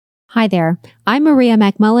Hi there, I'm Maria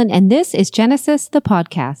McMullen, and this is Genesis, the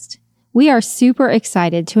podcast. We are super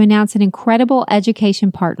excited to announce an incredible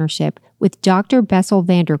education partnership with Dr. Bessel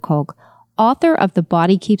van der Kolk, author of The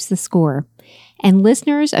Body Keeps the Score. And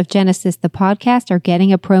listeners of Genesis, the podcast, are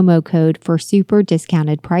getting a promo code for super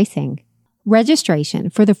discounted pricing. Registration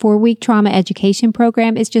for the 4-week trauma education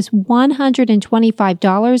program is just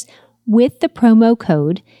 $125 with the promo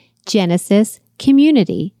code Genesis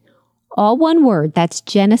Community. All one word, that's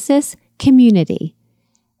Genesis Community.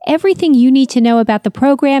 Everything you need to know about the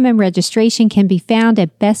program and registration can be found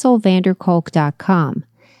at besselvanderkolk.com.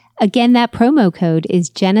 Again, that promo code is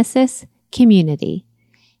Genesis Community.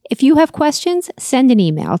 If you have questions, send an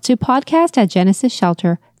email to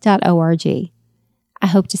podcast@genesisshelter.org. I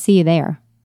hope to see you there.